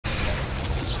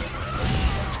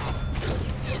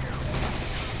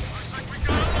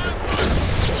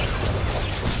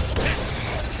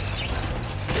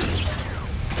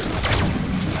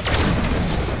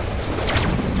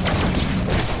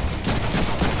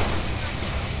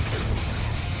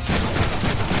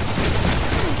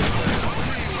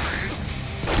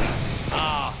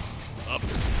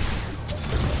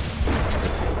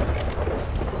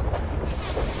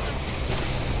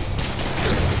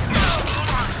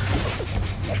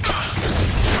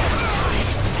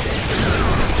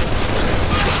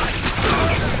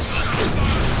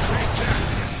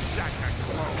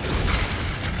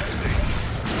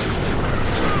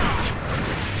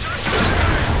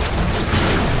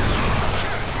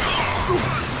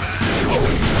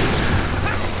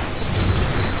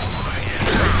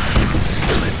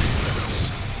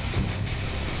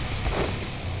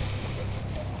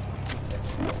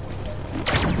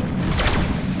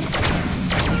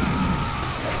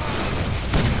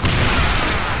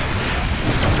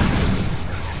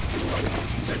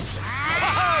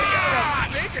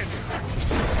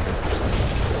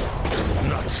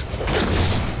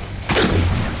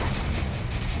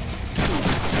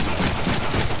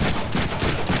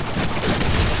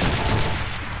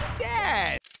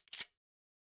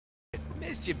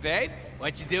you, babe.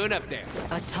 What you doing up there?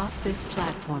 Atop this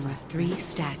platform are 3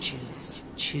 statues.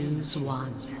 Choose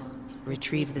one.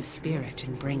 Retrieve the spirit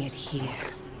and bring it here.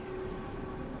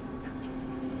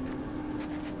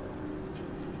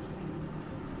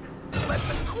 Let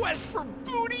the quest for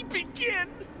booty begin!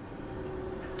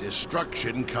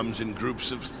 Destruction comes in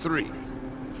groups of 3.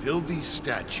 Fill these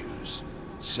statues.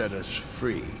 Set us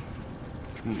free.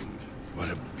 What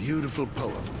a beautiful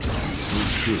poem. So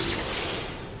true.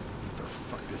 What the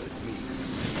fuck does it mean?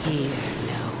 Hear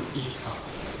no evil.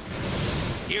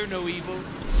 Hear no evil?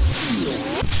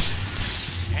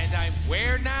 And I'm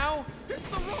where now? It's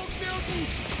the road mutant!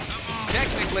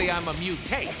 Technically, I'm a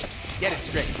mutate. Get it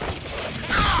straight. Need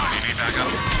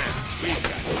backup? We've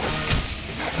got this.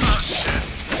 Oh, shit.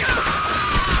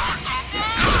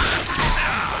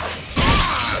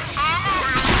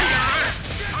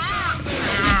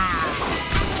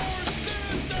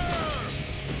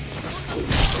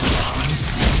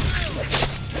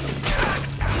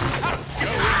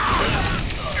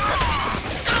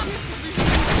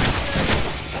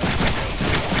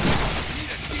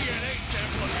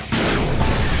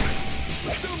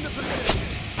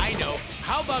 I know.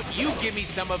 How about you give me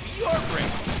some of your brain?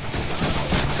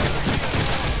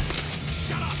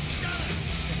 Shut up!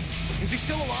 Is he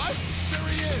still alive? There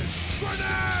he is!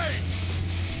 Grenades!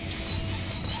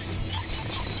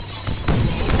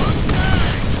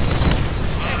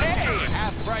 Hey,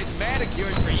 half-price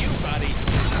manicures for you, buddy.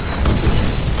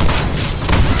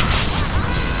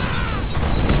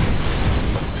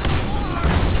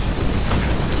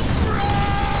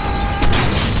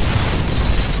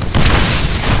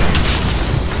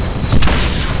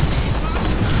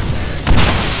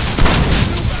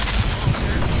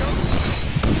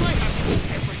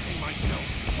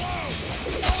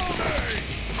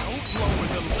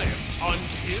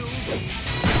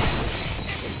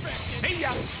 See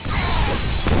ya!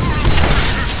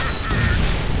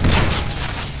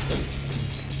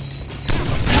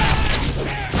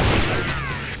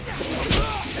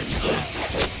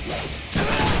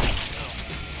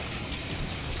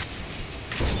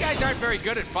 You guys aren't very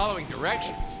good at following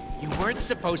directions. You weren't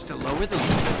supposed to lower the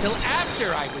lift until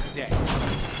after I was dead.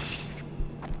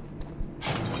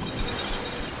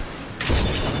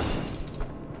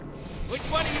 Which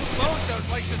one of you bozos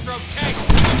likes to throw kegs?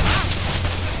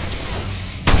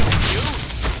 You?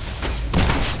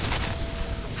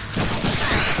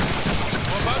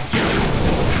 What about you?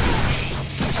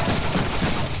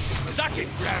 Suck it,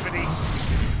 gravity!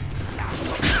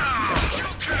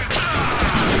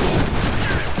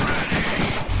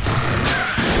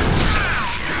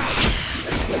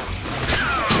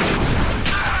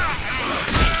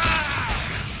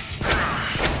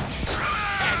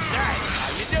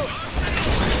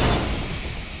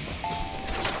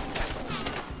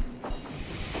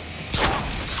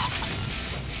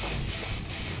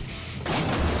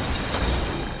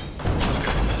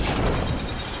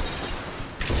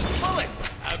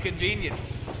 Convenient.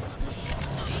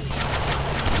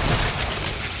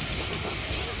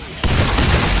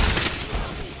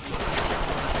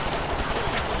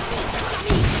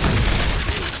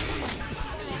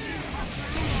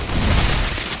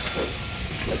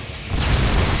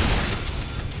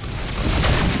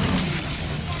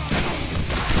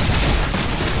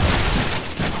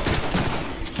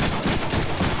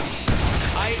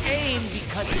 I aim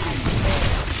because it is.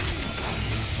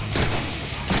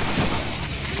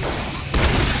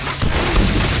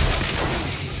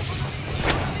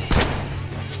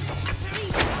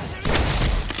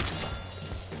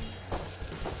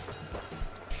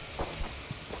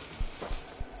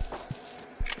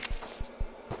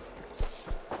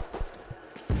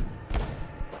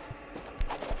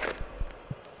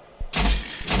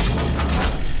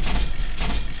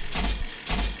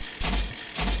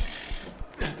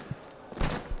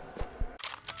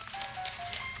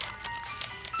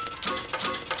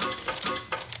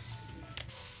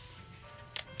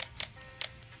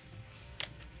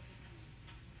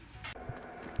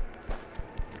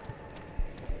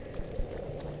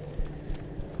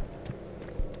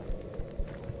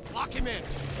 Lock him in!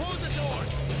 Close the doors!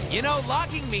 You know,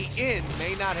 locking me in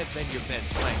may not have been your best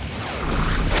plan.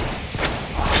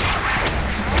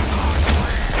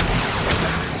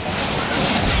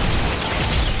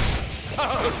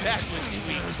 Oh, that was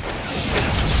weak.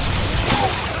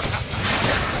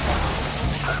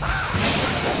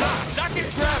 Suck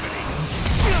it, gravity!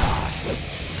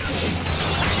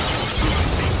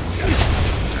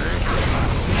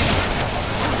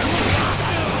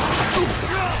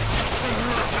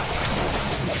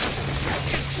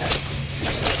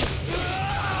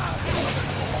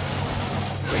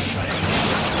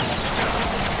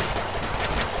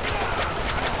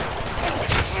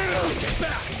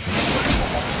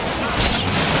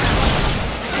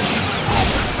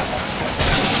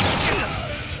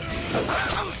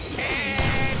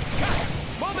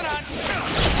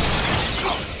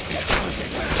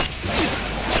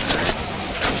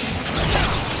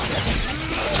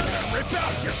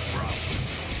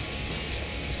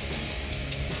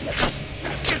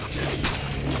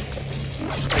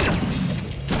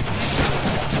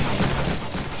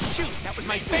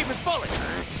 my favorite bullet.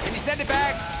 Can you send it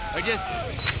back? Or just...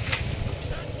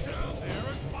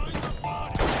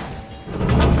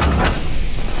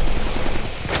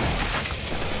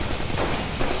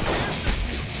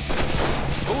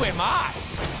 Who am I?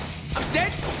 I'm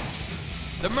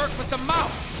Deadpool. The merc with the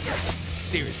mouth.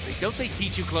 Seriously, don't they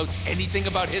teach you clones anything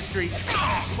about history?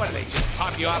 What do they, just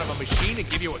pop you out of a machine and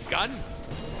give you a gun?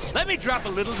 Let me drop a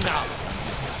little knowledge.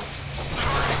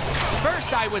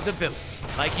 First, I was a villain,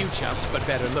 like you chumps, but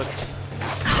better looking.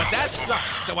 But that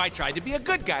sucked, so I tried to be a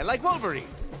good guy, like Wolverine,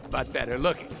 but better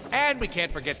looking. And we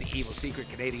can't forget the evil secret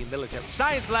Canadian military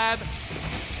science lab. And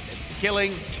it's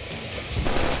killing,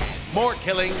 more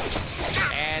killing,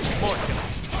 and more killing.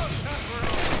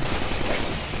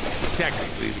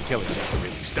 Technically, the killing never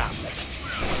really stopped.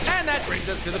 And that brings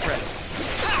us to the present.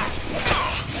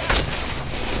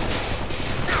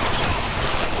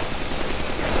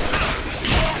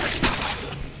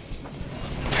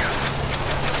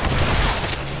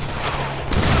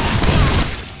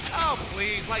 Oh,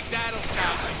 please, like that'll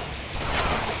stop me.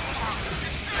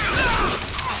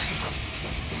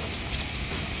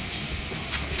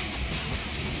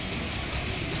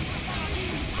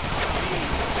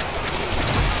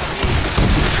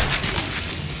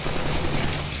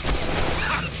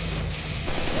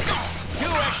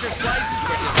 Slices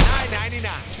for $9.99.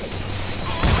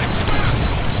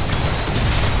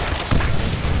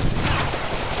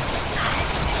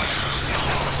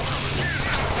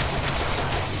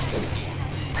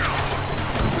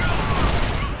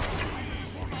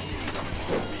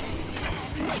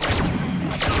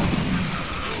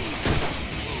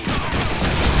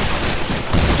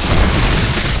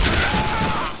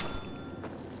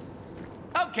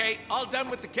 Okay, all done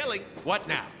with the killing. What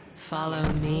now? Follow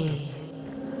me.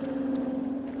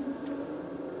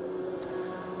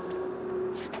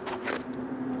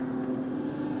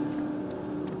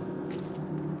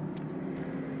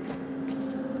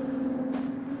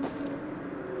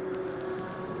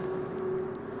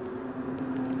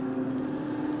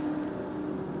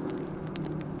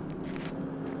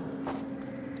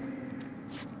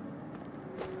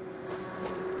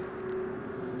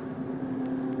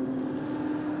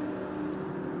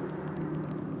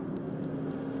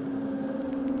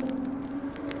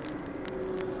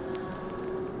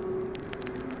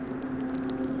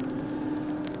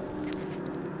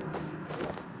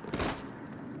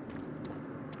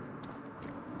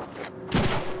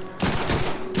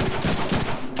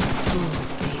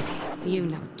 You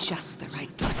know just the right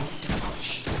buttons to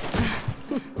push.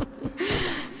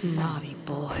 Naughty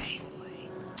boy.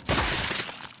 I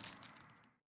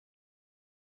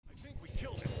think we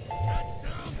killed him. Get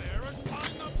down there and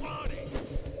find the body.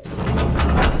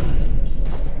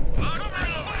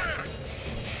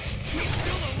 He's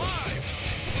still alive.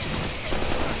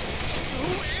 Who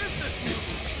is this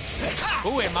mutant?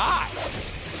 Who am I?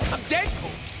 I'm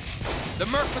Deadpool. The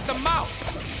merc with the mouth.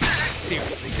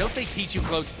 Seriously, don't they teach you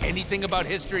clones anything about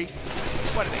history?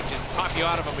 What do they, just pop you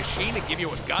out of a machine and give you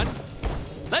a gun?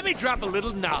 Let me drop a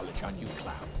little knowledge on you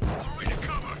clowns.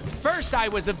 First, I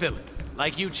was a villain,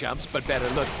 like you chumps, but better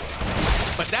looking.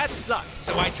 But that sucked,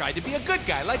 so I tried to be a good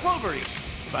guy, like Wolverine,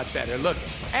 but better looking.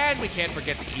 And we can't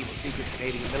forget the evil secret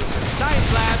Canadian military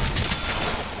science lab.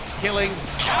 Killing.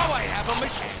 Now I have a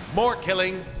machine. More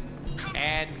killing,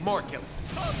 and more killing.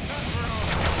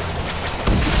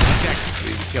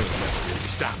 Technically, the killing never really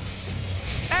stopped.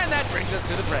 And that brings us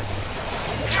to the present.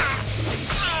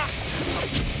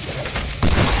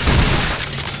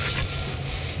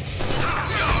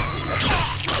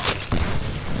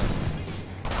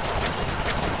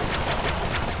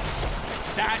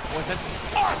 That was an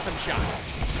awesome shot.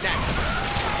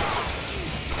 Next.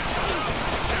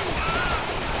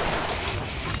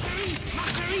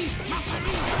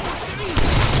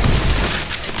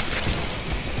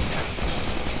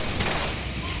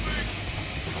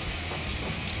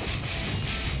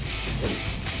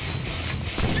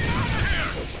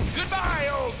 Goodbye,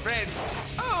 old friend.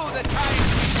 Oh, the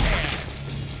times we shared.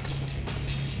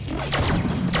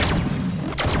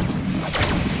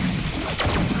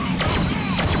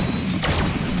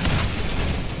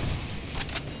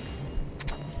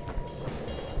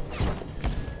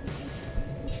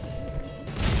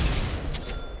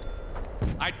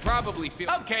 I'd probably feel...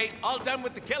 Okay, all done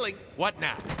with the killing. What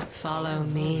now? Follow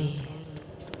me.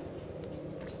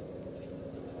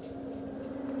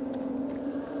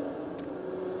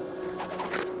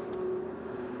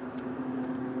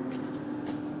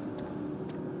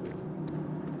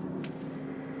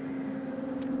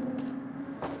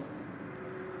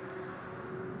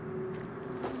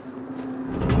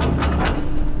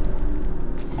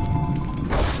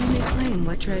 You may claim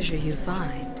what treasure you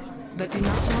find, but do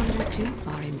not wander too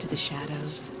far into the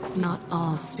shadows. Not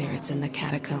all spirits in the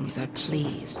catacombs are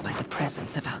pleased by the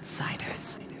presence of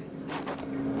outsiders.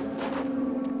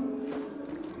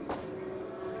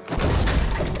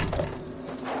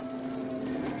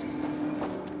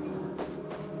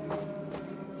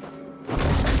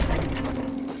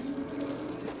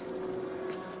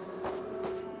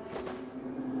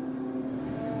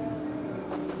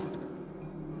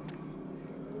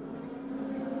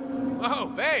 Whoa,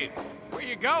 babe, where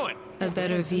you going? A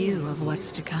better view of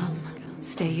what's to come.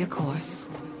 Stay your course.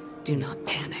 Do not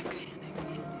panic.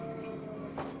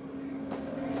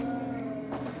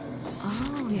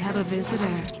 Oh, we have a visitor.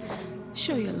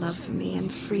 Show your love for me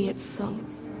and free its soul.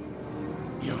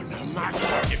 You're no match.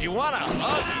 If you want a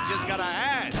hug, you just gotta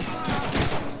ask.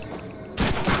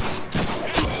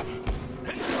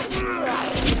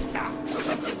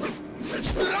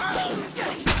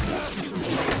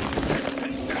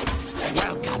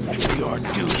 Welcome to your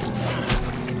doom.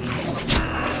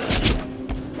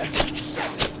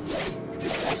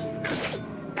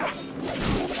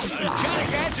 Gotta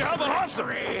get your hustle.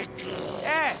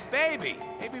 Yeah, baby.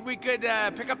 Maybe we could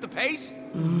pick up the pace?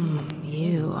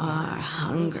 You are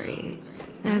hungry.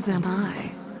 As am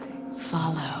I.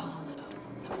 Follow.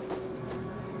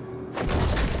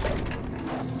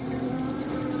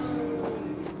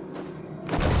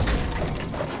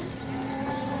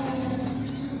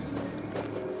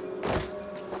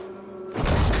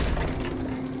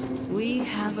 We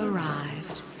have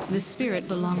arrived. The spirit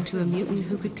belonged to a mutant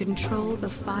who could control the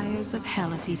fires of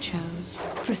hell if he chose.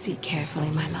 Proceed carefully,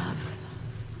 my love.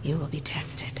 You will be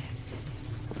tested.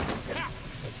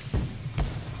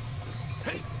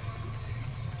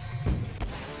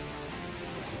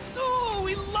 Oh,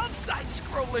 we love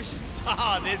side-scrollers.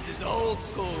 Oh, this is old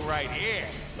school right here.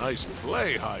 Nice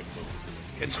play, High Moon.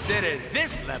 Consider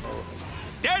this level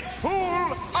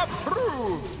Deadpool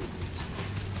approved.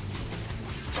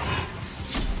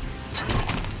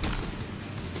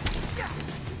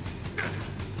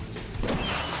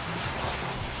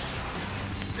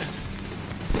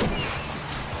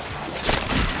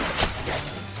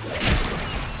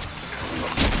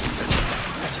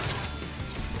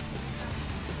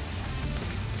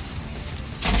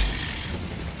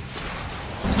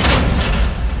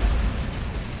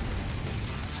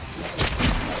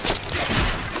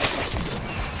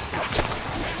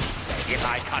 If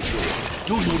I cut you,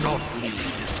 do you not bleed?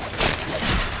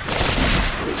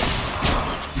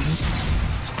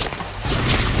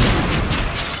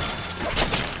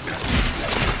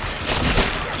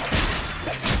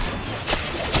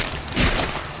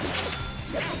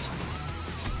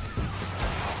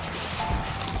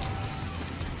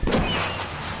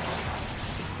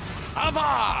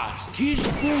 Avast, 'tis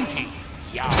booty.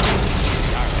 Yar,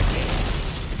 again.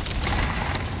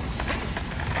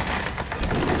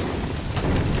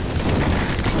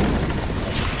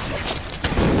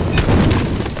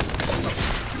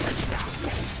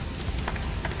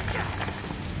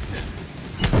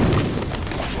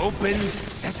 Open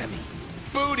sesame.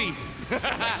 Booty.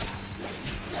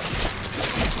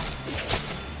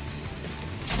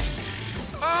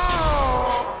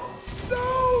 Oh, so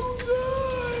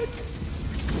good.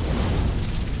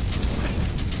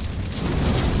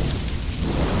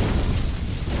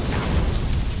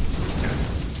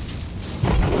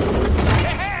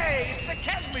 Hey, it's the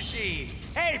Kes machine.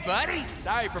 Hey, buddy.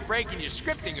 Sorry for breaking your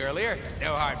scripting earlier.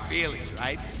 No hard feelings,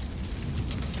 right?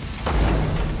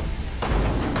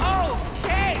 Oh,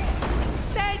 Kate!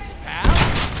 Thanks, pal!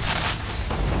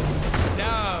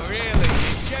 No, really, you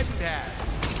shouldn't have.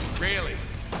 Really.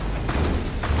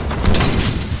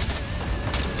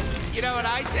 You know what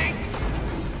I think?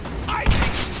 I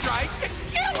think it's trying to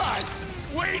kill us!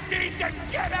 We need to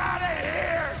get out of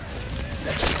here!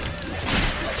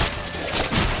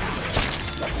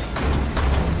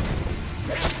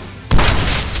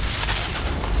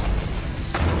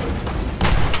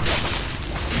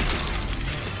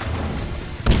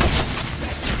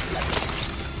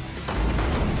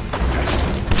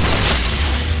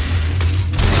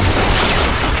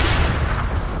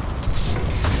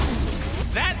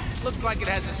 Looks like it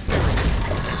has a spirit. I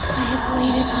have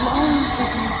waited long for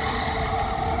this.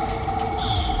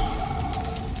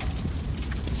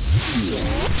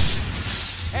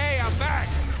 Hey, I'm back!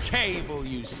 Cable,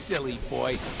 you silly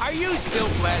boy. Are you still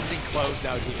blasting clothes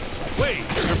out here? Wait,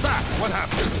 you're back. What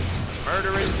happened? Some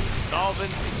murdering, some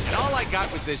solving, and all I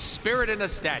got was this spirit in a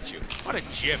statue. What a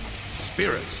gym.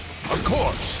 Spirits? Of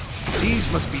course. These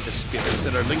must be the spirits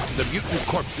that are linked to the mutant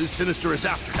corpses Sinister is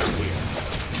after down here.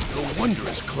 No wonder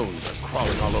his clones are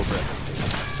crawling all over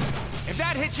everything. If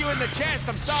that hit you in the chest,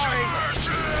 I'm sorry. Aim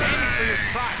it for your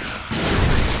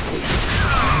crotch.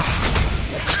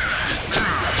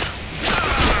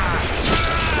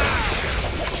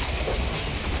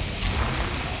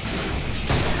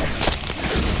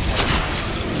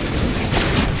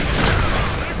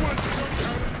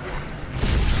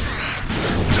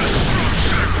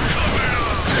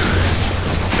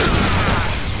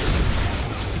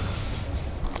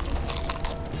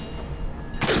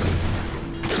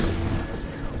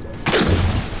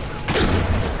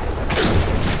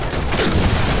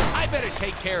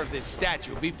 Take care of this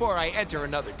statue before I enter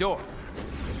another door.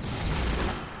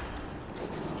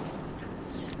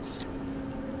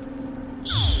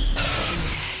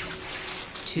 Yes.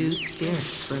 2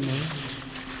 spirits remain.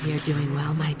 You're doing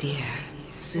well, my dear.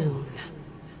 Soon.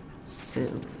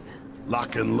 Soon.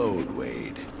 Lock and load,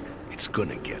 Wade. It's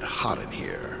gonna get hot in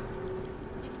here.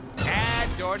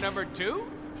 And door number 2?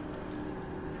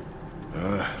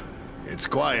 It's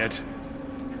quiet.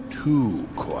 Too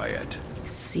quiet.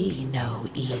 See no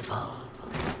evil.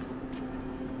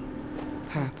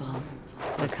 Purple,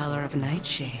 the color of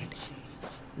nightshade.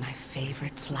 My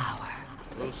favorite flower.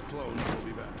 Those clones will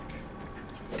be back.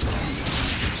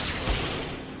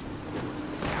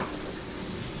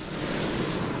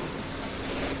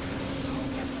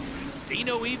 See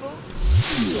no evil?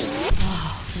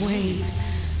 Oh, Wade,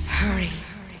 hurry.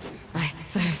 I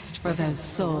thirst for those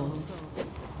souls.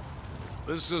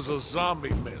 This is a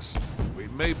zombie mist. We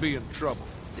may be in trouble.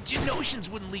 The Genosians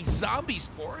wouldn't leave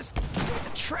zombies for us. They're the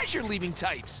treasure-leaving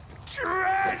types.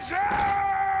 Treasure!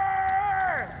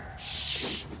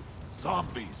 Shh!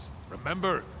 Zombies,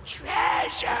 remember?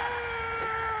 Treasure!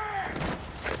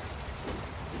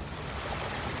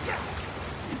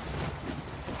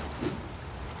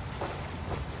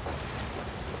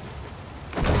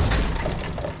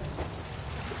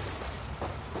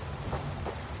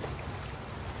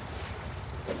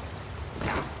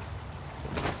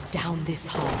 Down this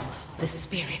hall. The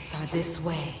spirits are this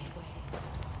way.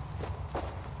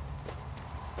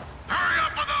 Hurry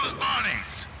up with those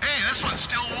bodies! Hey, this one's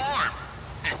still warm.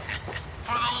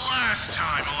 For the last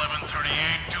time,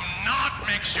 1138, do not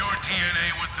mix your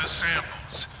DNA with the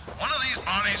samples. One of these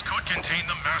bodies could contain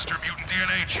the master mutant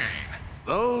DNA chain.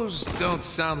 Those don't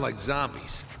sound like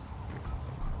zombies.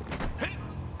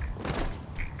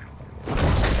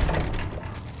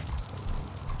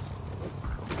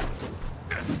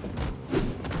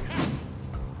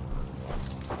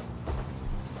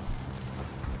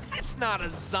 That's not a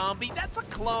zombie, that's a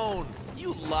clone.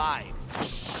 You lied.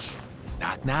 Shh.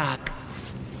 Knock, knock.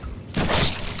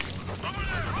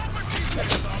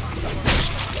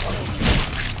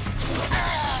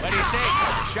 What do you think?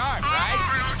 Sharp, right?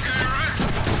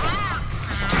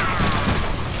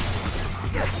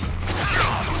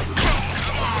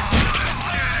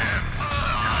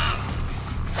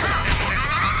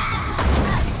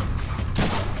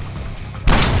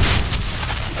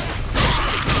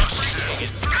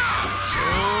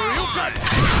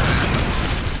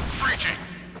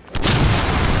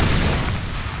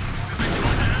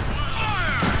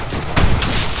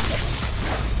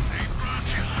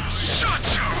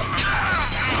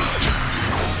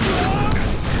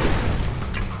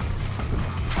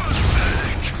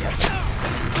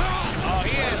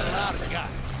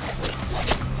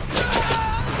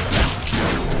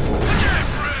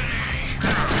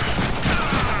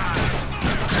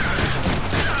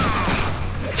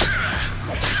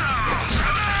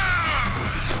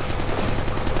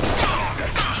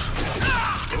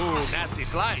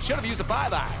 Slide. Should have used the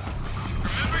 5-iron.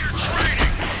 Remember your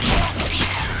training!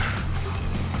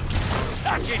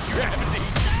 Suck it, gravity!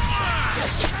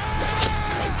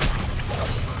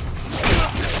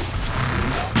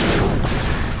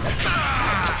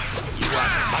 You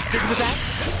want mustard with that?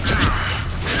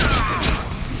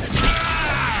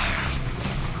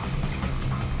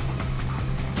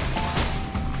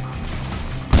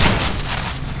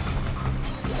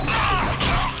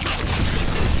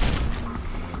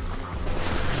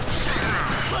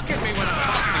 Look at me when I'm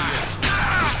talking to you.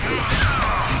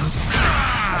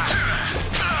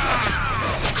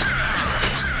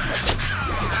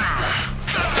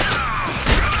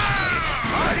 It's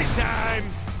party time!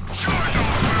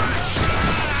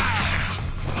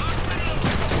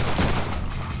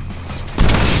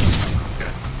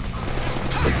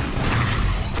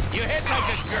 You hit like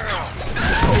a girl.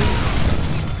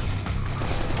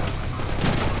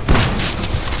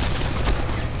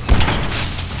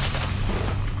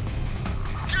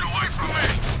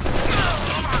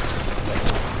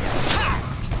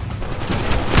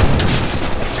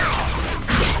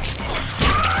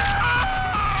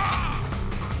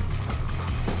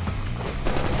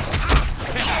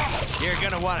 You're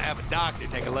gonna want to have a doctor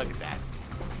take a look at that.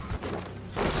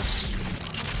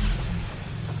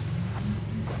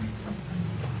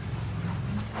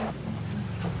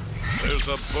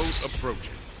 There's a boat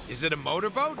approaching. Is it a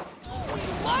motorboat? We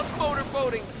love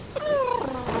motorboating!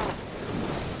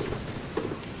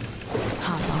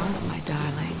 Hop on, my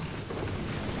darling.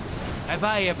 Have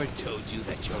I ever told you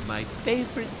that you're my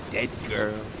favorite dead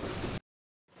girl?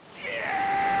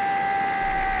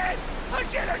 Yeah! Oh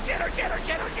shit, oh shit, oh shit, oh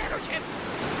shit, oh shit, oh shit!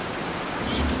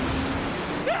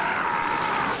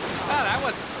 Ah! Oh, that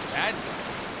wasn't so bad.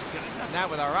 Could have done that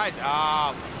with our eyes.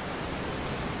 Oh.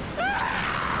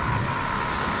 Hey!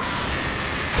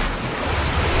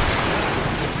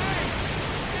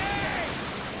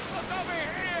 Look over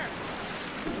here!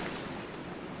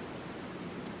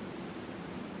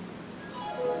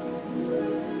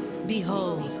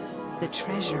 Behold, the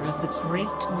treasure of the great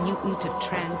mutant of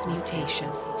transmutation.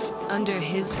 Under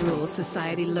his rule,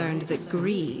 society learned that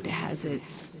greed has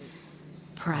its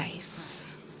price.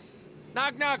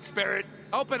 Knock, knock, spirit.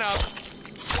 Open up.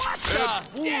 What the?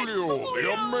 Deadpoolio,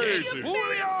 the amazing.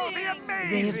 Deadpoolio, the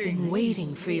amazing. They have been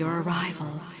waiting for your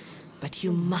arrival, but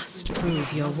you must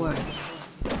prove your worth.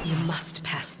 You must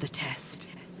pass the test.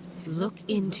 Look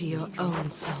into your own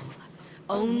soul.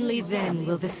 Only then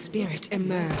will the spirit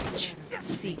emerge.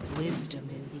 Seek wisdom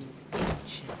in these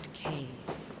ancient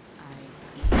caves.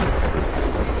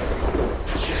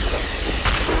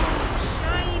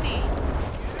 Shiny.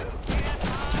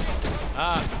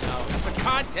 No, it's the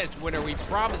contest winner we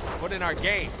promised to put in our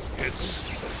game.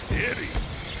 It's Diddy.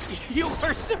 You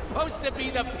were supposed to be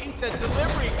the pizza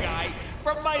delivery guy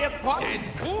from my apartment.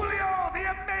 Deadpoolio, the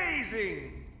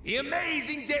amazing! The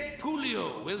amazing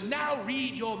Deadpoolio will now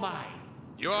read your mind.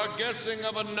 You are guessing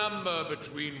of a number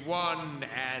between 1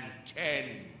 and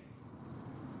 10.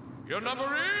 Your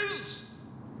number is...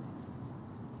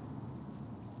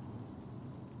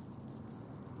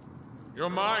 Your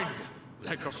mind,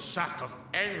 like a sack of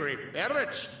angry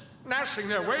ferrets, gnashing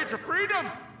their way to freedom.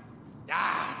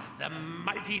 Ah, the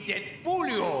mighty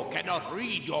Deadpoolio cannot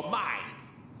read your mind.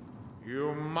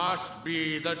 You must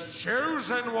be the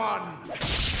chosen one.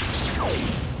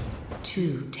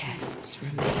 2 tests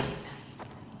remain.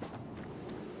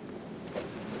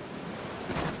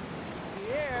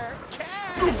 Here,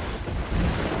 cat!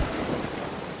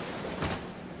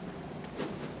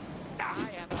 I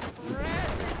have a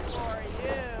present for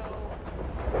you.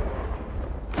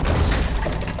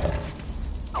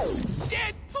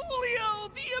 Deadpoolio,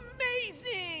 the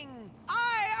amazing! I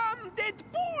am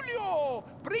Deadpoolio!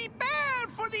 Prepare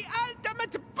for the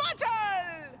ultimate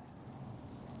battle!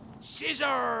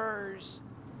 Scissors!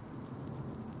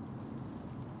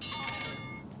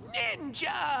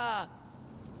 Ninja!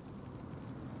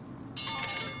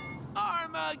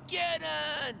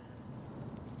 Armageddon!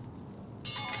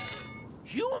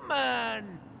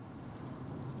 Human!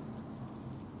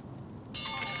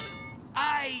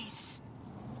 Ice!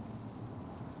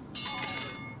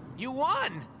 You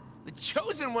won! The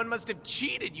chosen one must have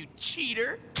cheated, you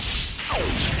cheater!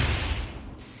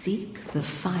 Seek the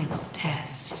final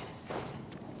test.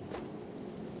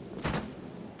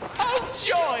 Oh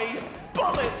joy!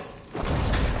 Bullets!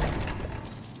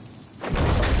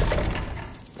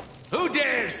 Who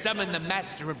dares summon the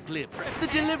master of glib, the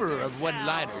deliverer of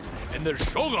one-liners, and the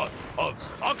shogun of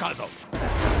sarcasm?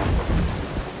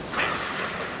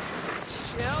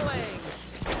 Chilling.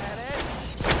 Get it?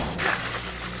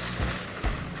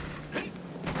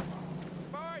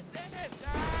 For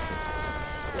sinister!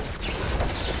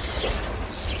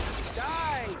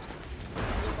 Die,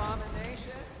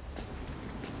 abomination!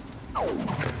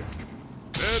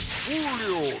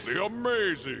 Deadpoolio, the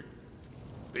amazing.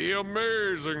 The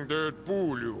amazing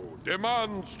Deadpoolio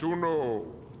demands to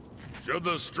know, should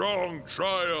the strong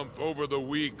triumph over the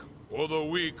weak, or the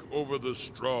weak over the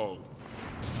strong?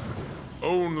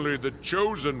 Only the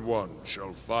chosen one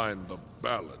shall find the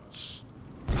balance.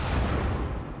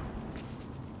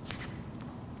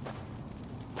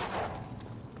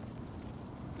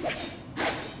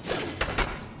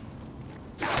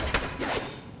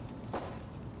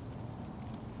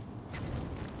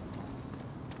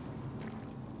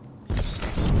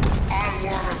 I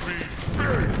wanna be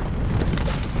big!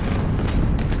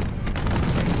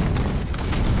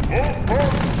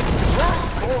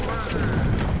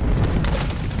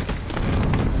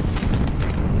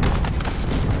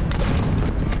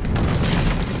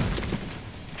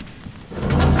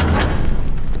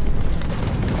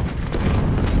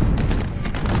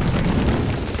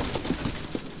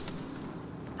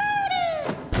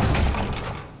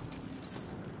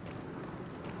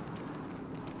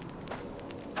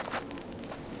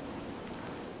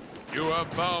 You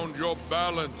have found your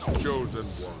balance, chosen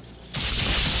one.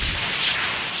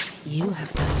 You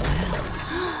have done well.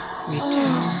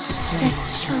 Return to play The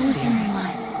chosen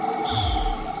one.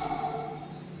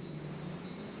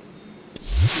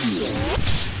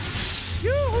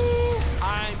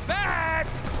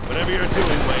 Whatever you're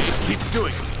doing, Wade, keep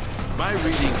doing it. My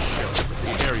readings show that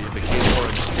the area became more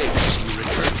unstable when you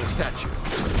returned the statue.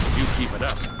 If you keep it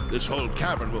up, this whole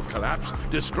cavern will collapse,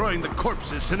 destroying the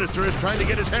corpses Sinister is trying to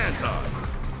get his hands on.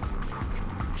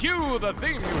 Cue the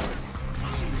theme music.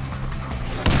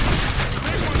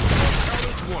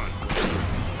 One.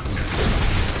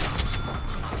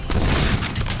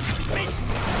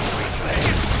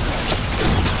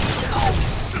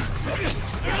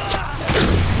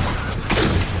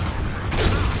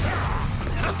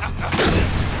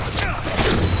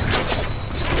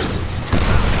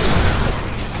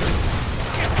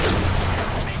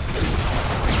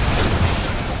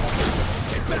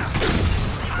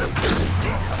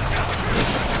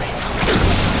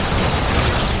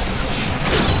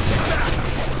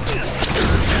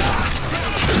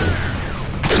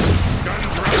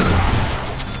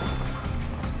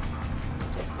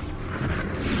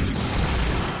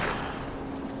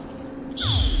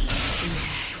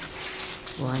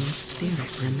 One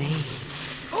spirit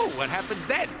remains. Oh, what happens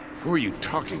then? Who are you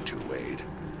talking to, Wade?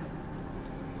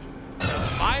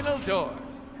 Final door.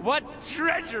 What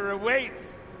treasure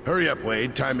awaits? Hurry up,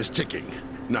 Wade. Time is ticking.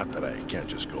 Not that I can't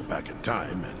just go back in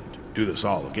time and do this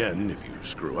all again if you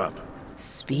screw up.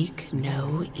 Speak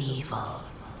no evil.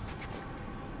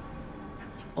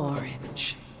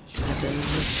 Orange, a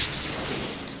delicious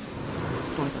fruit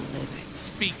for the living.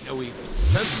 Speak no evil.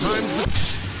 10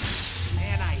 times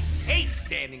Man, I hate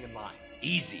standing in line.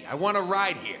 Easy, I want to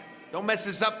ride here. Don't mess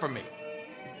this up for me.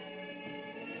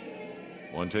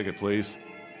 One ticket, please.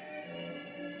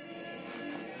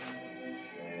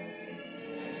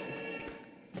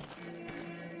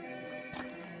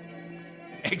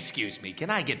 Excuse me, can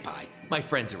I get by? My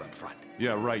friends are up front.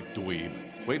 Yeah, right, dweeb.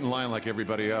 Wait in line like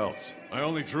everybody else. I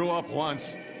only threw up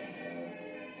once.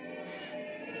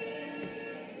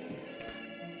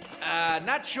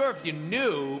 Not sure if you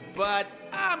knew, but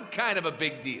I'm kind of a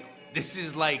big deal. This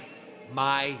is like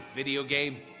my video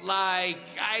game. Like,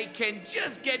 I can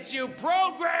just get you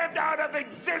programmed out of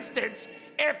existence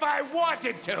if I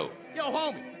wanted to. Yo,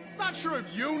 homie, not sure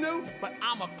if you knew, but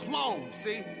I'm a clone,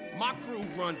 see? My crew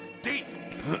runs deep.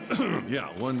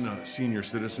 Yeah, one senior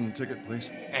citizen ticket,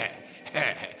 please.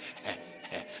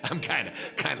 I'm kind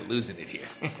of losing it here.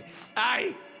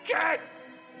 I can't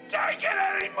take it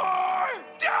anymore!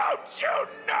 Don't you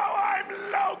know I'm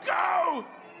loco?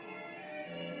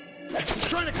 He's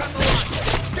trying to cut the line.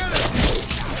 Get it!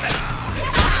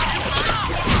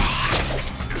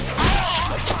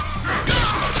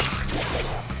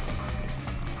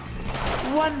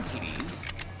 One, please.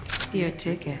 Your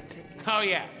ticket. Oh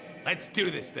yeah, let's do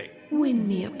this thing. Win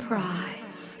me a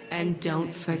prize. And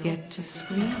don't forget to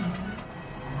scream.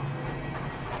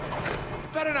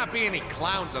 Better not be any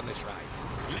clowns on this ride.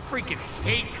 I freaking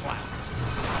hate clowns.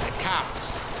 And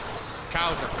cows.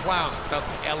 Cows are clowns without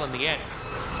the L in the end.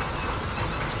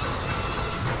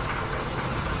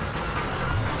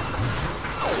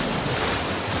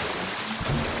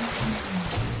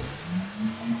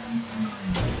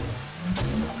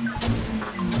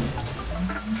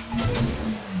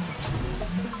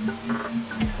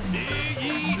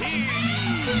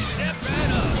 Step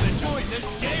right up and join the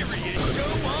scariest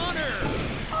show on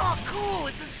Earth. Oh, cool,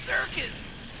 it's a circus.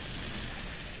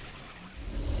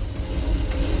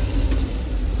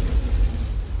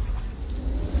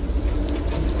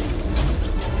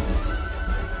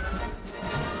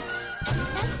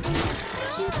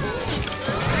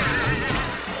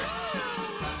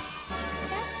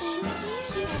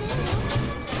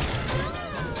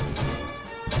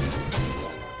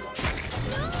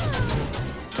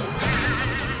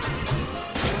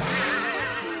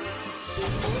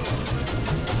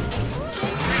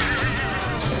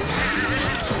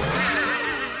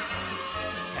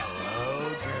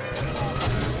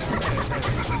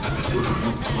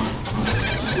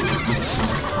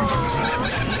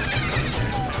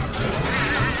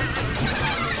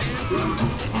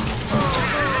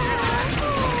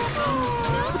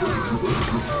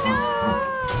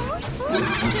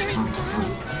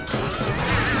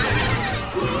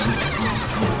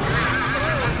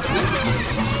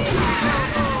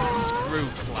 Screw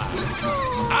clowns.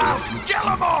 I'll kill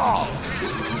them all!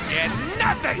 Get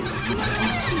nothing!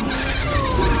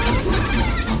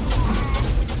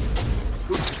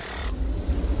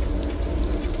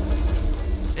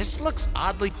 This looks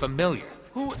oddly familiar.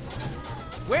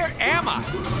 Where am I?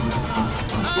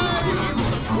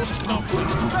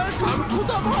 Welcome to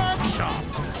the workshop.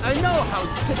 I know how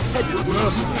thick-headed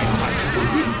mercenaries can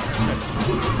be.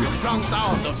 Flunked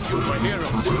out of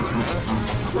superheroes.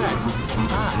 Well,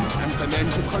 I am the man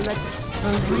who collects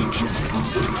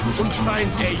rejects and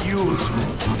finds a use for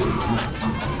them.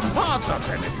 Parts of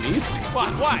them, at least.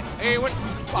 What? Hey, what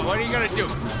are you gonna do?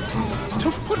 To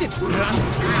put it bluntly,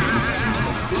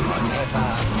 whatever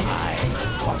I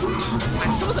want.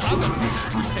 I'm sure the other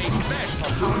people place bets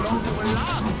on how long they will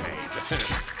last,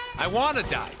 mate. I wanna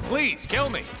die. Please, kill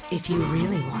me. If you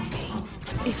really want me,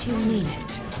 if you mean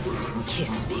it,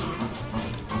 kiss me.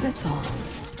 That's all.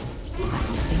 A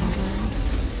single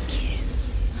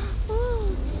kiss. Oh,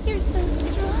 you're so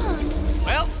strong.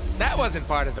 Well, that wasn't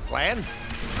part of the plan.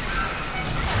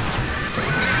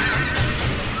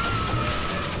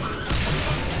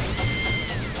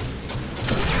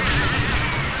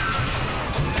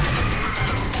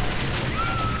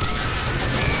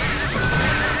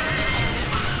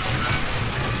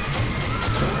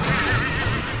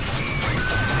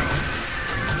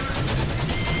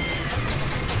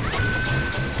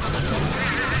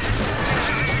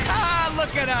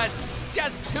 Look at us!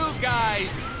 Just two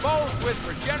guys, both with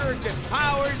regenerative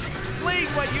powers, fleeing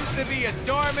what used to be a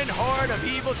dormant horde of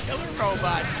evil killer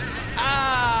robots.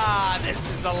 Ah, this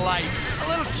is the life. A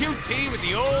little QT with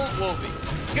the old Wolvie.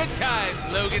 Good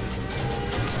times, Logan.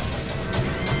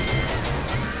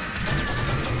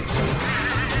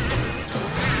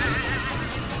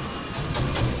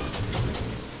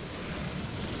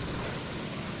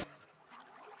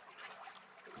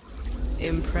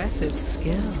 Impressive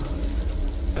skills.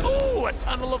 Ooh, a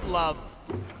tunnel of love.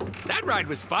 That ride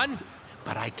was fun,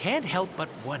 but I can't help but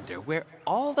wonder where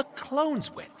all the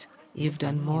clones went. You've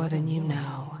done more than you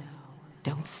know.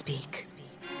 Don't speak.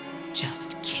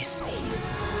 Just kiss me.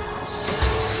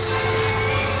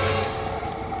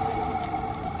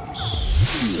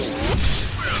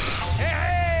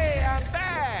 Hey, I'm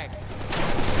back!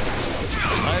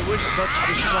 I wish such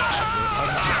destruction were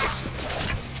unnecessary.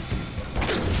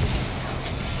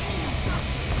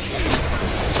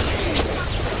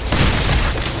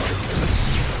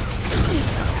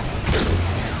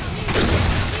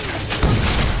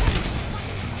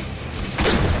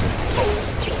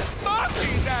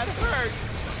 That hurt!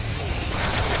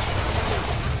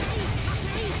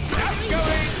 I'm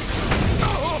going!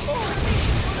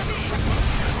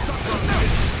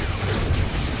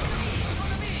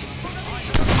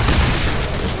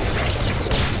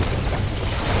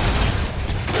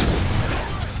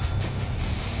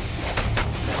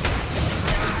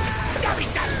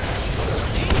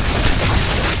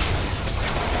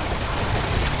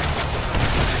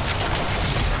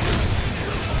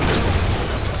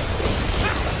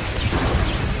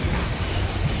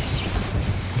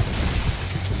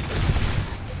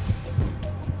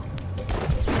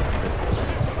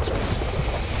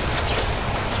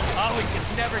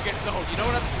 Never gets old, you know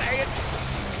what I'm saying?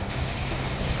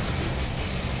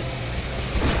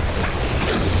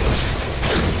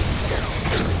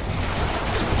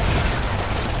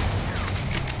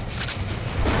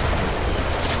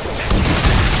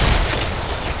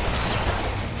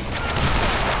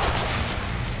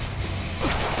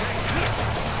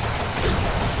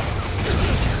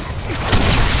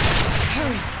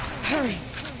 Hurry!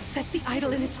 Set the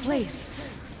idol in its place.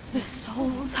 The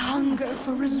soul's hunger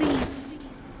for release.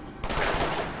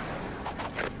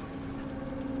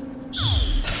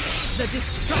 The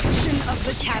destruction of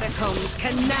the catacombs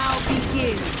can now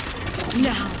begin.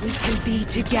 Now we can be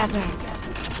together.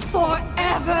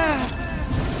 Forever!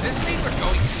 Does this mean we're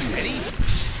going steady?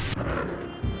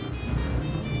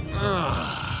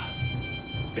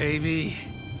 Baby,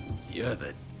 you're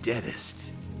the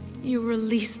deadest. You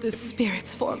release the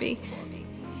spirits for me.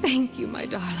 Thank you, my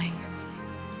darling.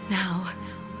 Now,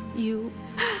 you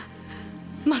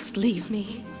must leave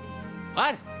me.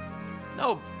 What?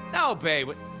 No, babe.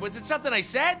 Was it something I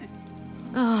said?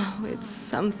 Oh, it's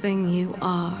something you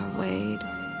are, Wade.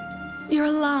 You're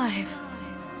alive.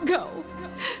 Go.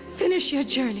 Finish your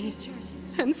journey.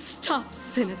 And stop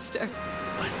Sinister.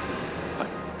 But,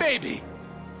 baby!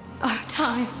 Our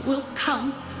time will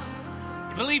come.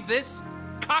 You believe this?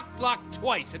 Cock-blocked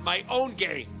twice in my own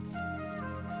game.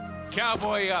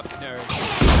 Cowboy up, nerd.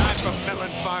 Time for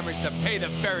melon farmers to pay the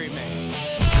ferryman.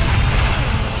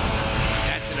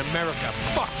 That's an America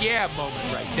fuck yeah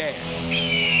moment right there.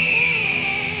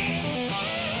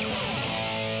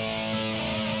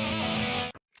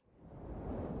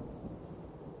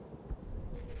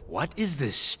 What is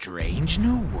this strange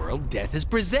new world Death has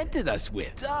presented us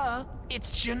with? Duh, it's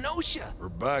Genosha. We're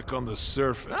back on the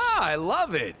surface. Ah, I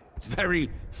love it. It's very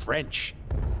French.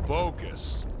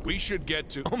 Focus. We should get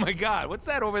to... Oh my god, what's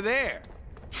that over there?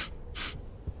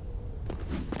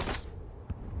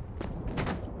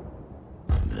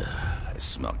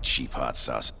 Smell cheap hot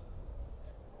sauce.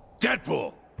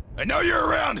 Deadpool! I know you're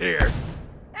around here!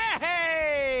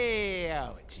 Hey!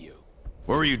 Oh, it's you.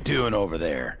 What were you doing over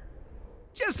there?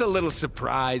 Just a little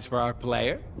surprise for our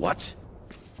player. What?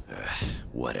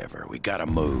 Whatever, we gotta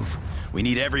move. We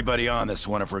need everybody on this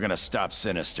one if we're gonna stop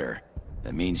Sinister.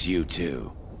 That means you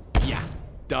too. Yeah,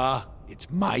 duh.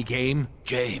 It's my game.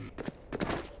 Game?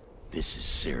 This is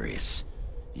serious.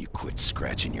 You quit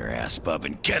scratching your ass, bub,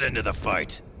 and get into the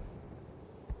fight.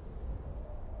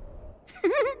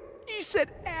 You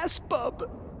said ass bub.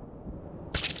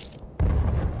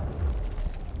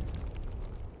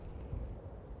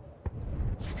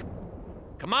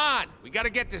 Come on, we gotta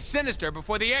get to Sinister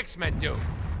before the X-Men do.